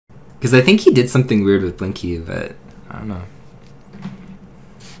Because I think he did something weird with Blinky, but I don't know.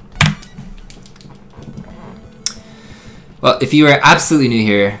 Well, if you are absolutely new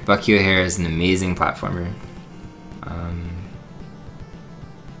here, Bucky O'Hare is an amazing platformer.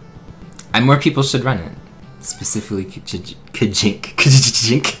 And more people should run it. Specifically Kajink.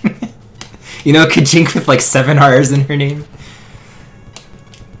 You know, Kajink with like 7 R's in her name.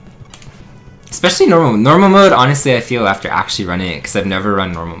 Especially normal. Normal mode, honestly, I feel after actually running it, because I've never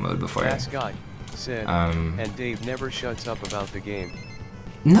run normal mode before. That guy said, and Dave never shuts up about the game.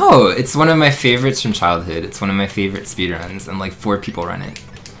 No, it's one of my favorites from childhood. It's one of my favorite speedruns, and like 4 people run it.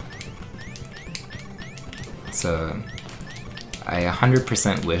 So, I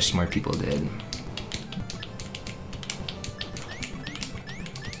 100% wish more people did.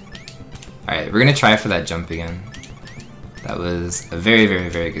 Alright, we're gonna try for that jump again. That was a very, very,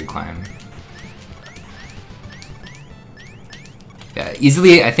 very good climb. Yeah,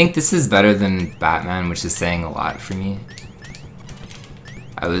 easily, I think this is better than Batman, which is saying a lot for me.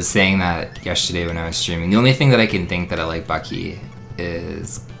 I was saying that yesterday when I was streaming. The only thing that I can think that I like Bucky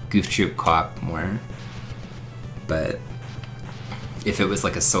is Goof Troop Co-op more. But if it was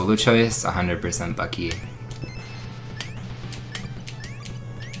like a solo choice, 100% Bucky.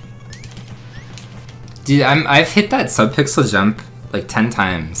 Dude, I've hit that subpixel jump like 10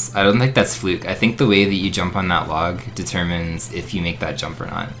 times. I don't think that's fluke. I think the way that you jump on that log determines if you make that jump or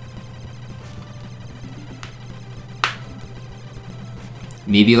not.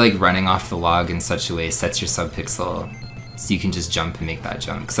 Maybe like running off the log in such a way sets your subpixel so you can just jump and make that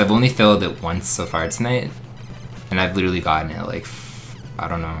jump. Because I've only failed it once so far tonight, and I've literally gotten it like, I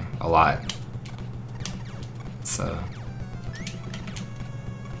don't know, a lot. So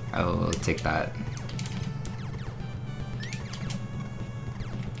I will take that.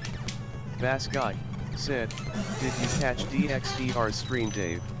 Bass Guy said, did you catch DXDR's stream,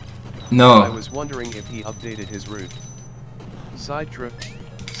 Dave? No. I was wondering if he updated his route. Sidetrip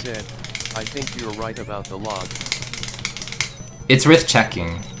said, I think you're right about the log. It's worth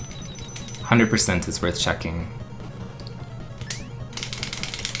checking. 100% it's worth checking.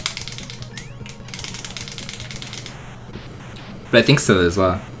 But I think so as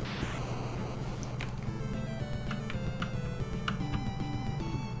well.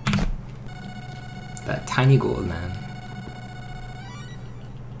 That tiny gold, man.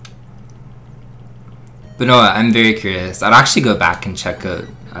 But no, I'm very curious. I'd actually go back and check out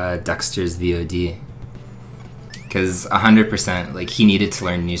Dexter's VOD. Because 100%, like, he needed to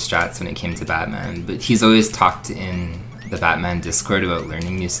learn new strats when it came to Batman. But he's always talked in the Batman Discord about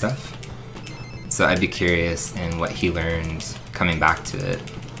learning new stuff. So I'd be curious in what he learned coming back to it.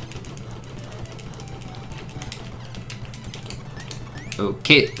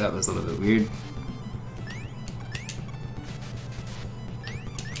 Okay, that was a little bit weird.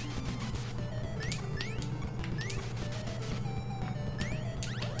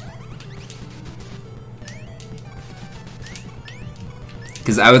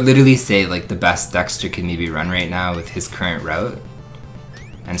 Because I would literally say like the best Dexter can maybe run right now with his current route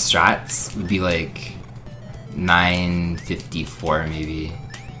and strats would be like 954 maybe.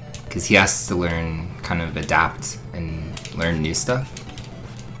 Because he has to learn, kind of adapt and learn new stuff.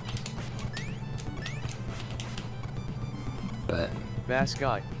 But Bass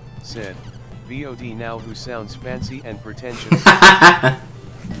Guy said, VOD now who sounds fancy and pretentious.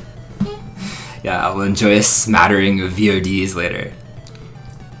 Yeah, I'll enjoy a smattering of VODs later.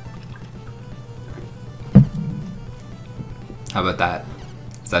 How about that?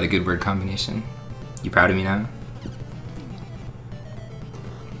 Is that a good word combination? You proud of me now?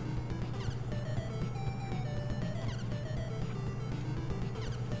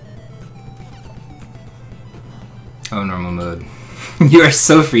 Oh, normal mode. You are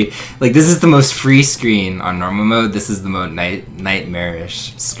so free. Like, this is the most free screen on normal mode. This is the most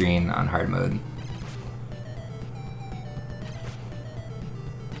nightmarish screen on hard mode.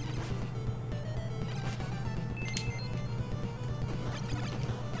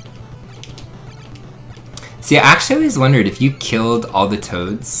 See, I actually always wondered if you killed all the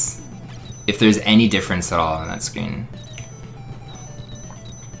toads, if there's any difference at all on that screen.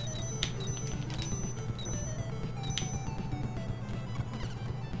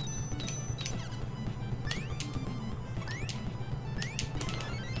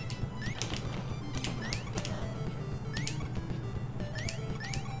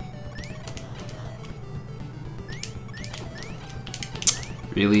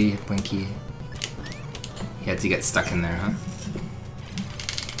 Really, Blinky? You had to get stuck in there, huh?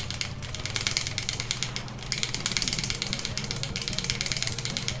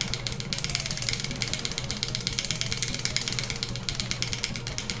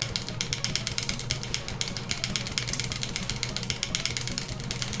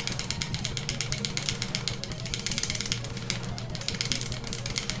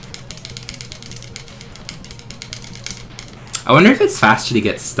 I wonder if it's faster to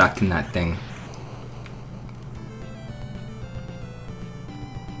get stuck in that thing.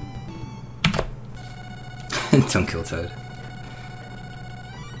 Don't kill Toad.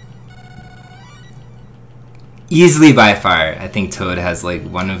 Easily by far, I think Toad has like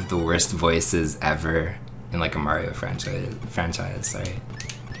one of the worst voices ever in like a Mario franchise, sorry.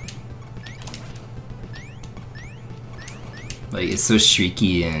 Like, it's so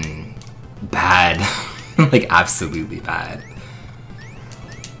shrieky and bad. Like, absolutely bad.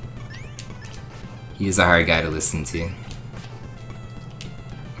 He's a hard guy to listen to.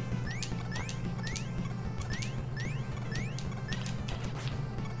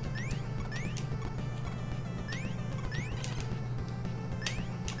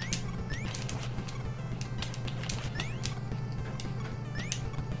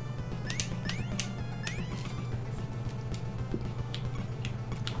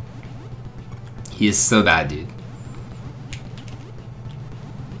 He is so bad, dude.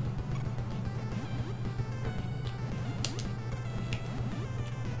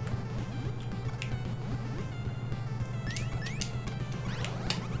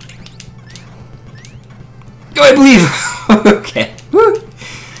 Oh, I believe! Okay. Woo.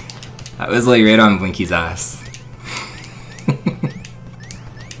 That was like right on Blinky's ass.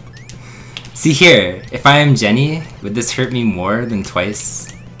 See here, if I am Jenny, would this hurt me more than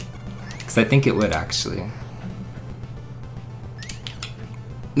twice? Because I think it would, actually.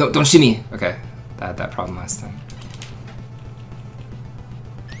 No, don't shoot me! Okay, I had that problem last time.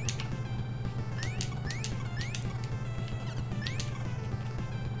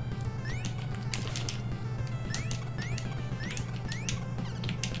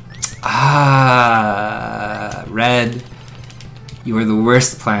 Ah, Red, you are the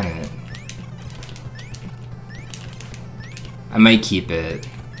worst planet. I might keep it.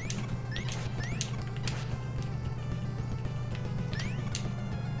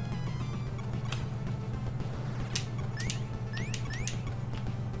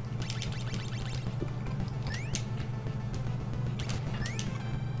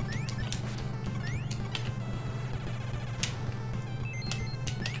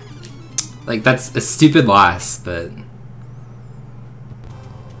 Like, that's a stupid loss, but...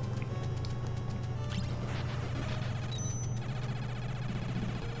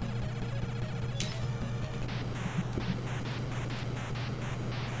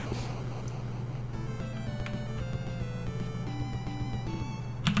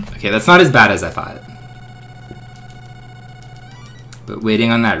 Okay, that's not as bad as I thought. But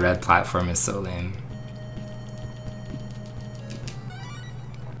waiting on that red platform is so lame.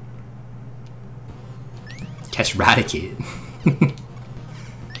 Catch Raticate.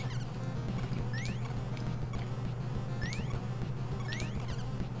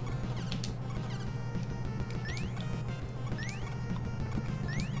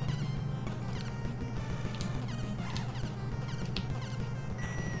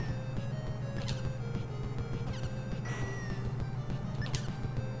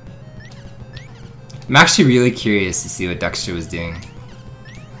 I'm actually really curious to see what Dexter was doing.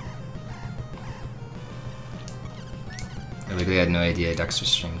 I literally had no idea Dexter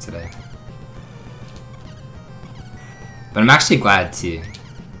streamed today. But I'm actually glad too,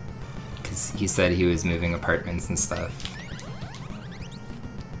 because he said he was moving apartments and stuff.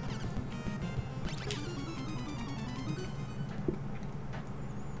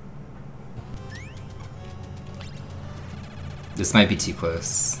 This might be too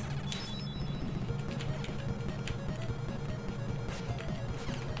close.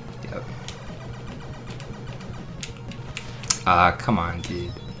 Yep. Ah, come on,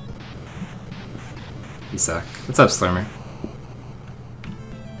 dude. You suck. What's up, Slurmer?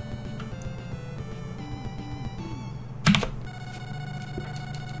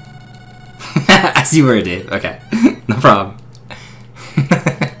 As you were, Dave. Okay. No problem.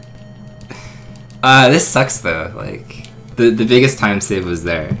 This sucks though. Like, the biggest time save was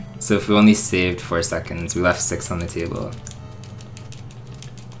there. So if we only saved 4 seconds, we left 6 on the table.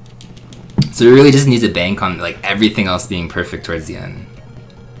 So we really just need to bank on like everything else being perfect towards the end.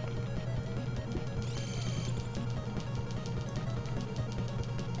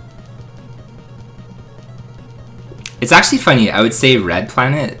 It's actually funny, I would say Red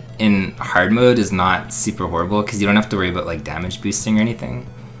Planet in hard mode is not super horrible because you don't have to worry about like damage boosting or anything.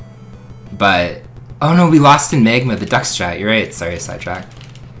 But, oh no, we lost in Magma, the duck strat, you're right, sorry, sidetrack.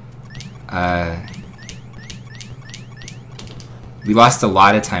 We lost a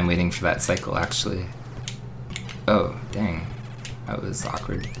lot of time waiting for that cycle, actually. Oh, dang. That was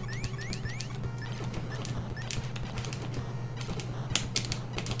awkward.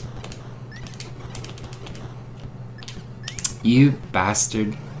 You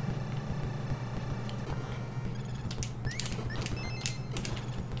bastard.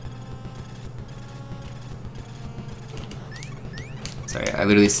 Sorry, I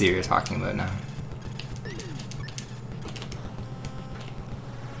literally see what you're talking about now.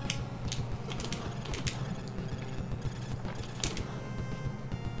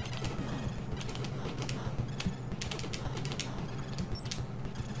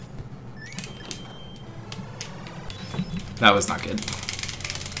 That was not good.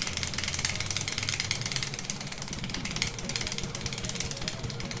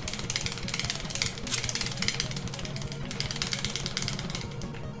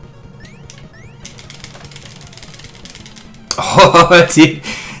 Oh,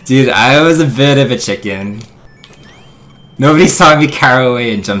 dude, I was a bit of a chicken. Nobody saw me carry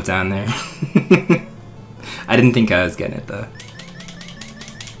away and jump down there. I didn't think I was getting it though.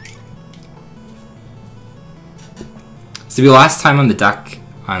 So we lost time on the duck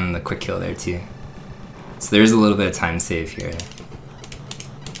on the quick kill there too. So there's a little bit of time save here.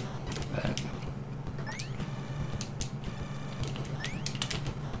 But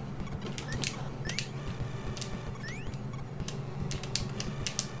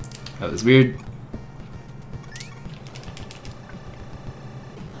that was weird.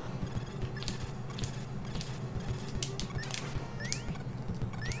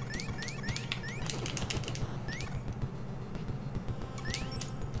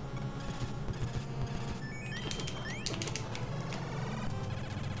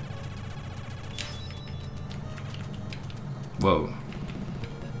 Whoa.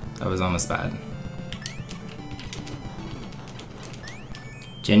 That was almost bad.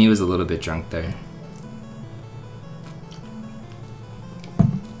 Jenny was a little bit drunk there.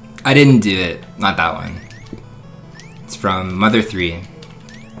 I didn't do it. Not that one. It's from Mother 3.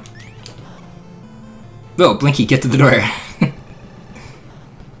 Whoa, Blinky, get to the door.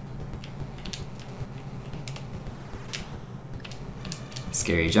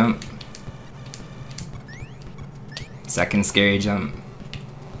 Scary jump. Second scary jump.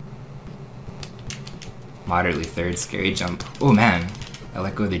 Moderately third scary jump. Oh man, I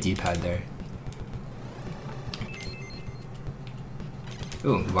let go of the D-pad there.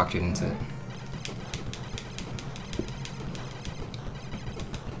 Oh, we walked right into it.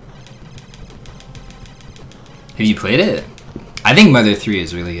 Have you played it? I think Mother 3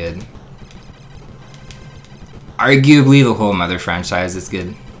 is really good. Arguably the whole Mother franchise is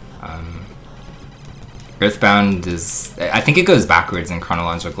good. Earthbound is... I think it goes backwards in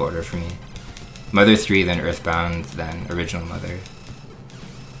chronological order for me. Mother 3, then Earthbound, then Original Mother.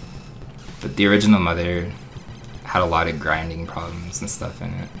 But the Original Mother had a lot of grinding problems and stuff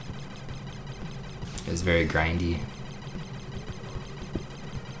in it. It was very grindy.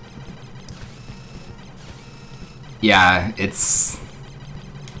 Yeah, it's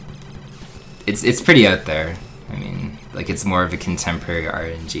pretty out there. I mean, like, it's more of a contemporary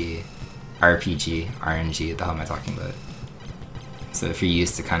RPG, what the hell am I talking about? So if you're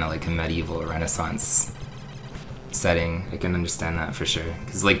used to kind of like a medieval Renaissance setting, I can understand that for sure.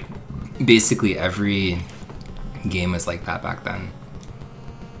 Because like basically every game was like that back then.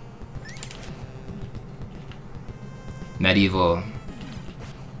 Medieval,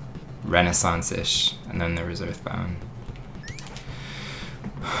 Renaissance-ish, and then there was Earthbound.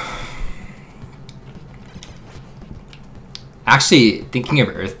 Actually, thinking of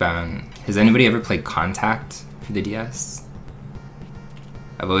Earthbound, has anybody ever played Contact for the DS?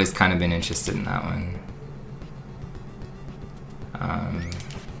 I've always kind of been interested in that one.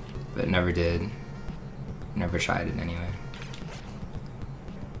 But never did. Never tried it anyway.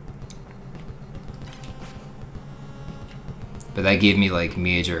 But that gave me like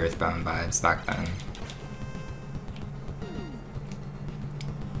major Earthbound vibes back then.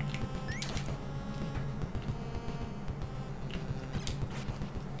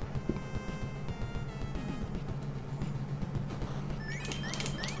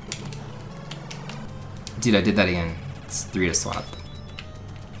 Dude, I did that again. It's 3 to swap.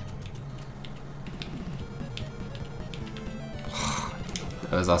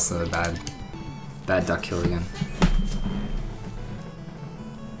 That was also a bad duck kill again.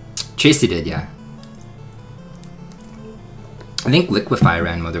 Tracy did, yeah. I think Liquify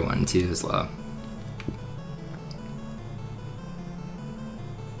ran Mother 1 too as well.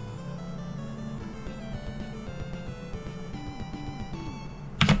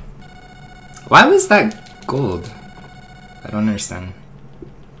 Why was that gold? I don't understand.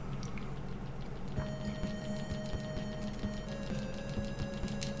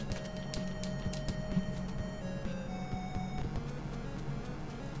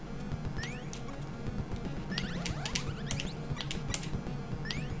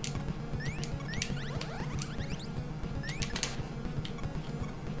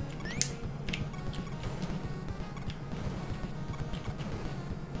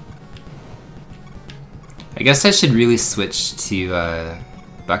 I guess I should really switch to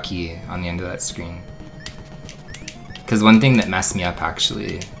Bucky on the end of that screen. Because one thing that messed me up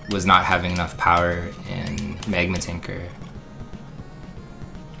actually was not having enough power in Magma Tinker.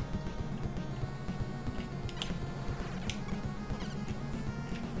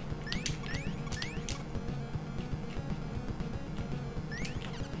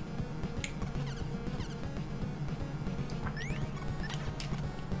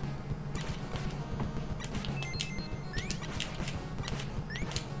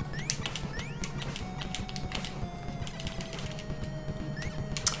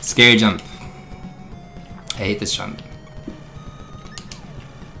 Scary jump. I hate this jump.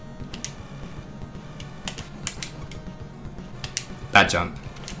 That jump.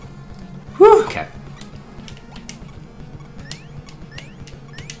 Whew, okay.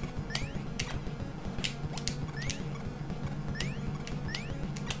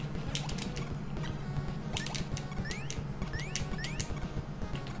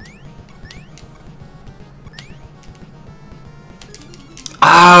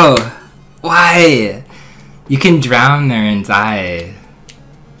 Oh! Why? You can drown there and die.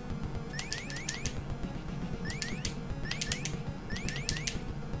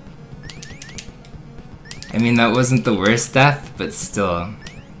 I mean, that wasn't the worst death, but still.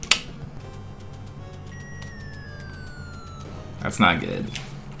 That's not good.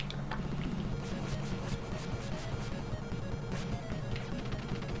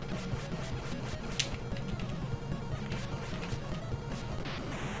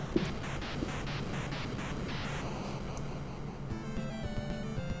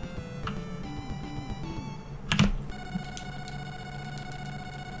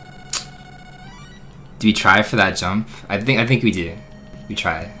 Do we try for that jump? I think we do. We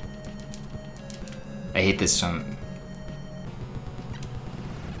try. I hate this jump.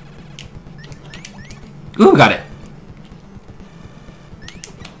 Ooh, got it.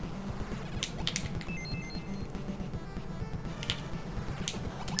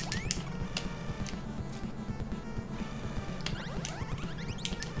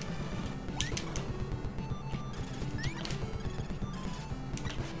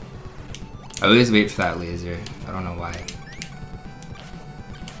 I always wait for that laser. I don't know why.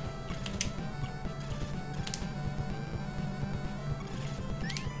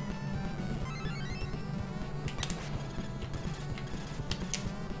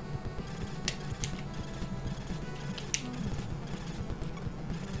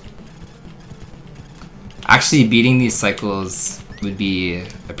 Actually, beating these cycles would be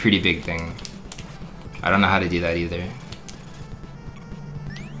a pretty big thing. I don't know how to do that either.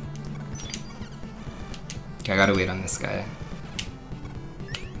 Okay, I gotta wait on this guy.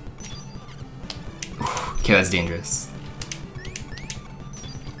 Okay, that's dangerous.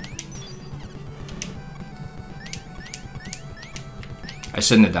 I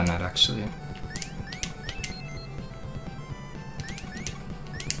shouldn't have done that, actually.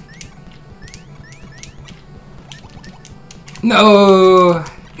 No!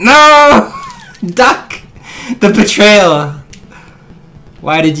 No! Duck! The betrayal!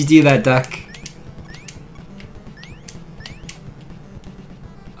 Why did you do that, Duck?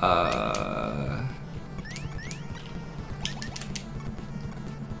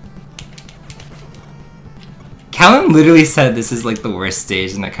 Callum literally said this is like the worst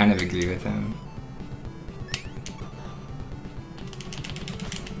stage, and I kind of agree with him.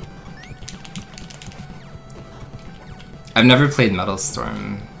 I've never played Metal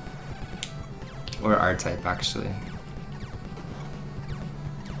Storm or R-Type actually.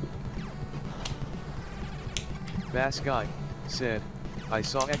 Bass Guy said, I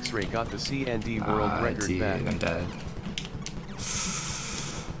saw X-Ray got the CND world record dude, back. I'm dead.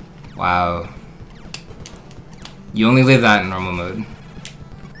 Wow. You only live that in normal mode.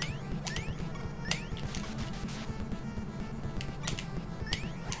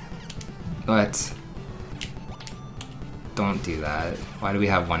 What? Don't do that. Why do we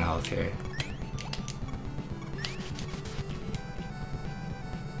have 1 health here?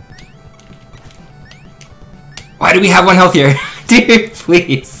 Why do we have 1 health here? Dude,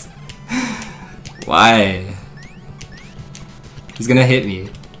 please. Why? He's gonna hit me.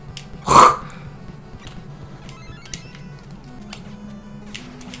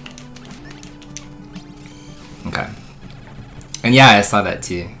 Okay. And yeah, I saw that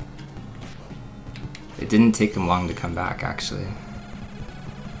too. It didn't take him long to come back, actually.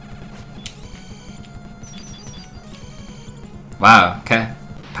 Wow, okay.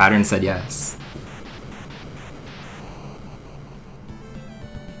 Pattern said yes.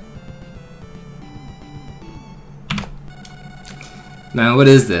 Man, what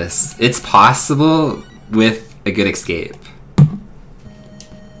is this? It's possible with a good escape.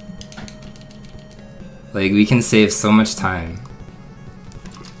 Like, we can save so much time.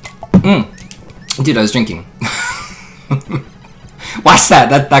 Dude, I was drinking. Watch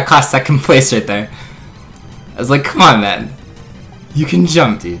that. That cost second place right there. I was like, come on, man. You can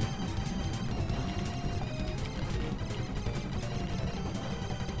jump, dude.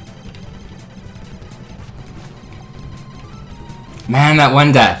 Man, that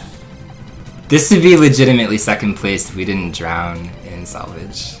one death. This would be legitimately second place if we didn't drown in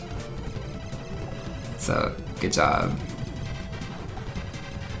Salvage. So, good job.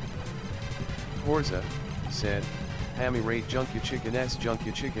 Forza said, Hammy raid junk your chicken s junk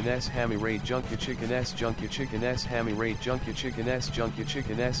your chicken s hammy raid junk your chicken s junk your chicken s hammy raid junk your chicken s junk your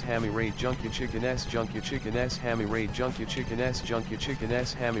chicken s hammy raid junk your chicken s junk your chicken s hammy raid junk your chicken s junk your chicken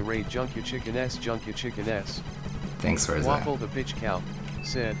s hammy raid junk your chicken s junk your chicken s. Thanks, Forza. Waffle the bitch cow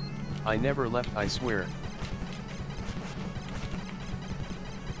said, I never left, I swear.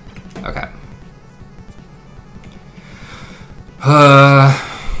 Okay.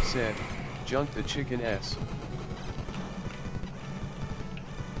 Said, junk the chicken s.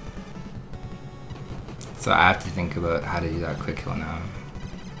 So I have to think about how to do that quick kill now.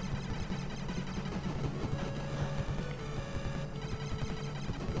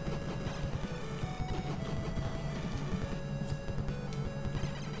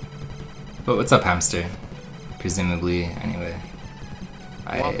 But what's up, hamster? Presumably, anyway.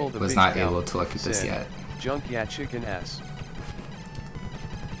 I was not able to look at this yet. Junk ya chicken ass.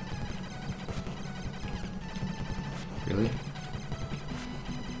 Really?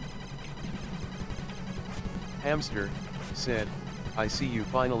 Hamster said, I see you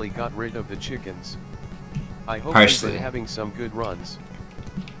finally got rid of the chickens. I hope you've been having some good runs.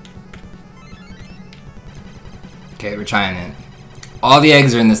 Okay, we're trying it. All the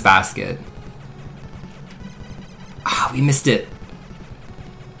eggs are in this basket. Ah, we missed it.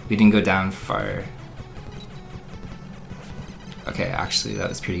 We didn't go down far. Okay, actually, that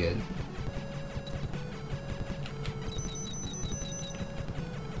was pretty good.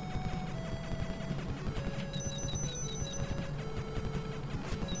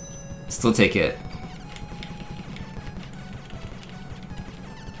 Still take it.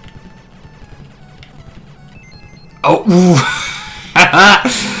 Oh, ooh.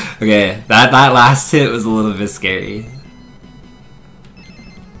 Okay, that last hit was a little bit scary.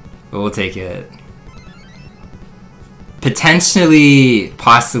 But we'll take it. Potentially,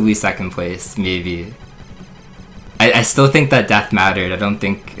 possibly second place, maybe. I still think that death mattered. I don't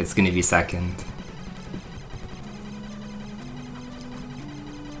think it's gonna be second.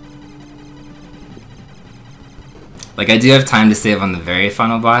 Like, I do have time to save on the very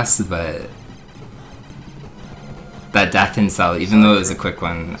final boss, but that death in Cell, even though it was a quick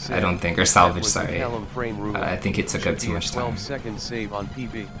one, I don't think, or Salvage, sorry, I think it took up too much time. 12-second save on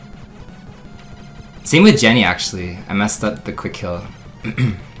PB. Same with Jenny, actually. I messed up the quick kill.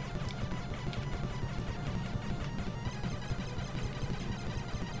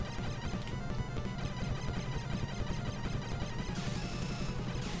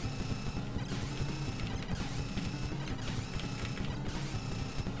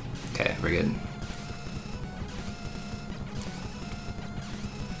 Okay, we're good.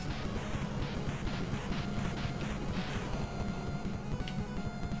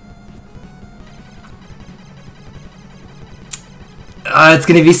 It's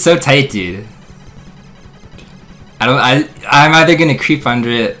gonna be so tight, dude. I'm either gonna creep under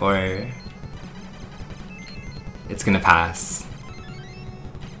it or it's gonna pass.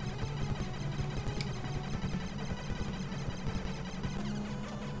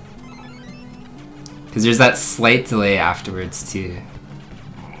 Because there's that slight delay afterwards, too.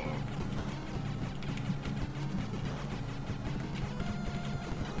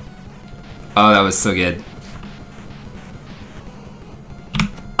 Oh, that was so good.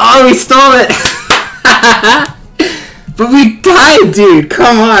 Oh, we stole it! But we died, dude!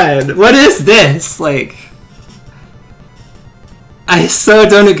 Come on! What is this? Like... I so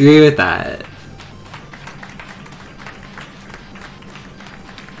don't agree with that.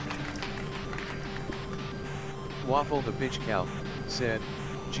 Waffle the bitch cow said,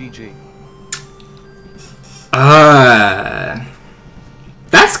 GG.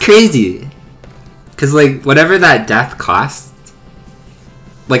 That's crazy. Cause like whatever that death cost,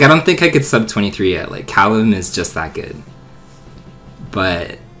 like I don't think I could sub 23 yet. Like Callum is just that good.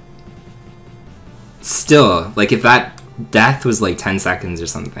 But still, like if that death was like 10 seconds or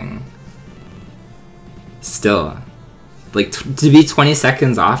something, still, like to be 20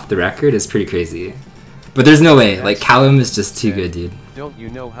 seconds off the record is pretty crazy. But there's no way. Like Callum is just too good, dude. Don't you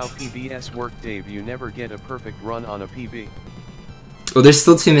know how PBs work, Dave? You never get a perfect run on a PB. Well, there's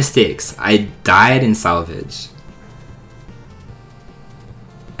still 2 mistakes. I died in Salvage.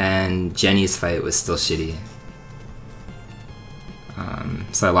 And Jenny's fight was still shitty.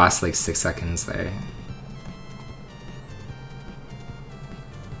 So I lost like 6 seconds there.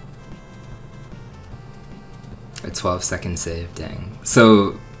 A 12-second save, dang.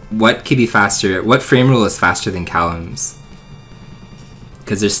 So what could be faster? What frame rule is faster than Callum's?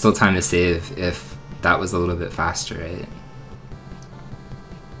 Because there's still time to save if that was a little bit faster, right?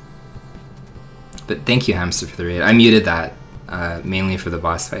 But thank you, Hamster, for the raid. I muted that mainly for the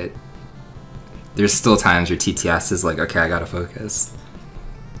boss fight. There's still times where TTS is like, okay, I gotta focus.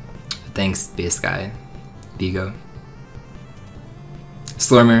 Thanks, base guy. Vigo.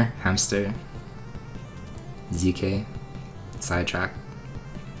 Slormer, Hamster. ZK. Sidetrack.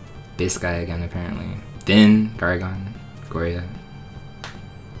 Base guy again, apparently. Vin, Gargon, Goria.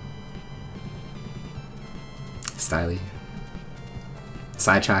 Styly.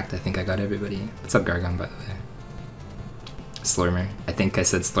 Sidetracked, I think I got everybody. What's up, Gargon, by the way? Slormer. I think I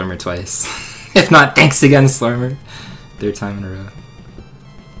said Slormer twice. If not, thanks again, Slormer. 3rd time in a row.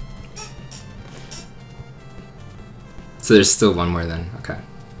 So there's still 1 more then, okay.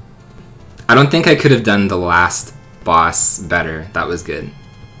 I don't think I could have done the last boss better. That was good.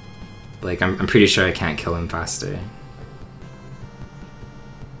 Like, I'm pretty sure I can't kill him faster.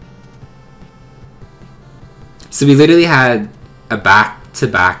 So we literally had a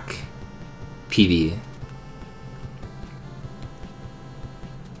back-to-back PB.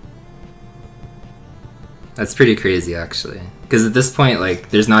 That's pretty crazy, actually. Because at this point, like,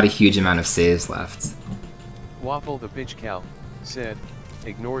 there's not a huge amount of saves left. Waffle the bitch cow said,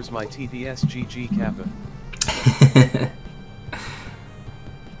 ignores my TDS GG Kappa.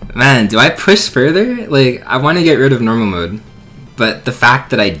 Man, do I push further? Like, I want to get rid of normal mode. But the fact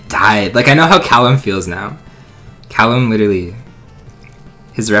that I died... Like, I know how Callum feels now. Callum literally...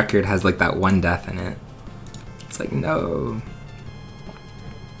 His record has, like, that 1 death in it. It's like, no...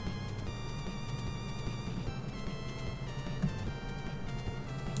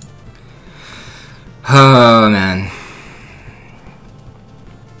 Oh, man.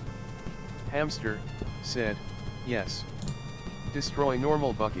 Hamster said, yes. Destroy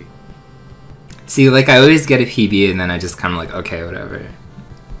normal Bucky. See, like, I always get a PB and then I just kind of like, okay, whatever.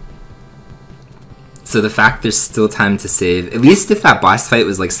 So the fact there's still time to save, at least if that boss fight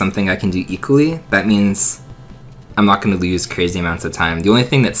was like something I can do equally, that means I'm not going to lose crazy amounts of time. The only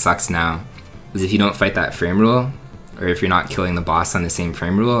thing that sucks now is if you don't fight that frame rule, or if you're not killing the boss on the same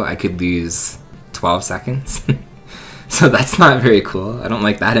frame rule, I could lose 12 seconds. So that's not very cool. I don't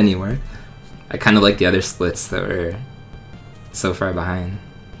like that anymore. I kind of like the other splits that were so far behind.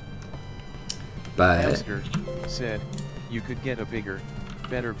 But Hamster said, you could get a bigger,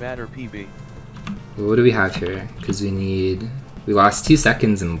 better PB. What do we have here? Because we lost 2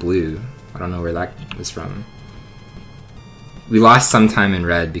 seconds in blue. I don't know where that was from. We lost some time in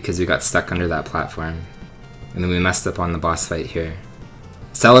red because we got stuck under that platform. And then we messed up on the boss fight here.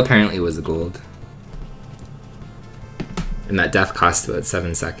 Cell apparently was a gold. And that death cost about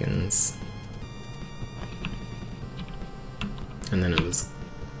 7 seconds. And then it was...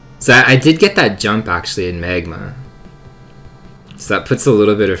 So I did get that jump actually in Magma. So that puts a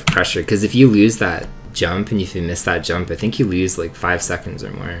little bit of pressure, because if you lose that jump and if you miss that jump, I think you lose like 5 seconds or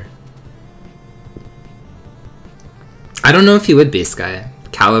more. I don't know if he would base guy.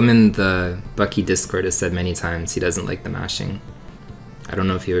 Callum in the Bucky Discord has said many times he doesn't like the mashing. I don't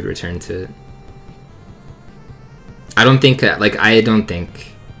know if he would return to it. I don't think,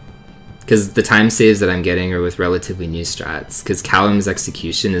 because the time saves that I'm getting are with relatively new strats, because Callum's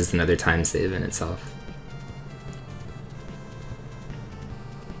execution is another time save in itself.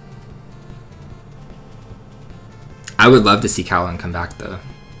 I would love to see Callum come back though.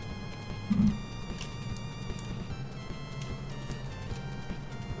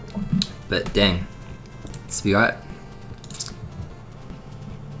 But dang, so we got.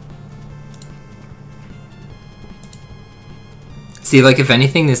 See, like, if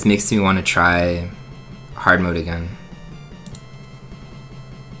anything, this makes me want to try hard mode again.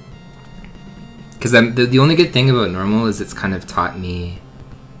 Because the only good thing about normal is it's kind of taught me,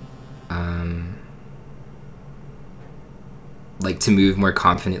 like, to move more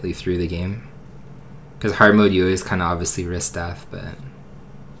confidently through the game. Because hard mode, you always kind of obviously risk death, but...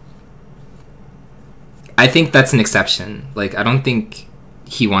 I think that's an exception. Like, I don't think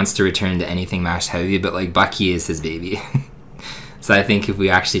he wants to return to anything mash heavy, but, like, Bucky is his baby. So I think if we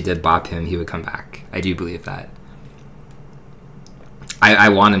actually did bop him, he would come back. I do believe that. I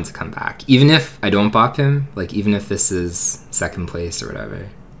want him to come back. Even if I don't bop him, like, even if this is second place or whatever.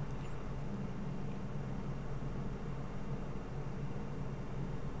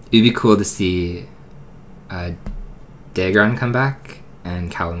 It'd be cool to see Dagron come back and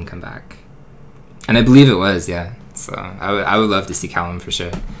Callum come back. And I believe it was, yeah. So I would love to see Callum for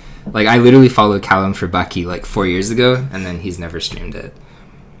sure. Like, I literally followed Callum for Bucky like 4 years ago, and then he's never streamed it.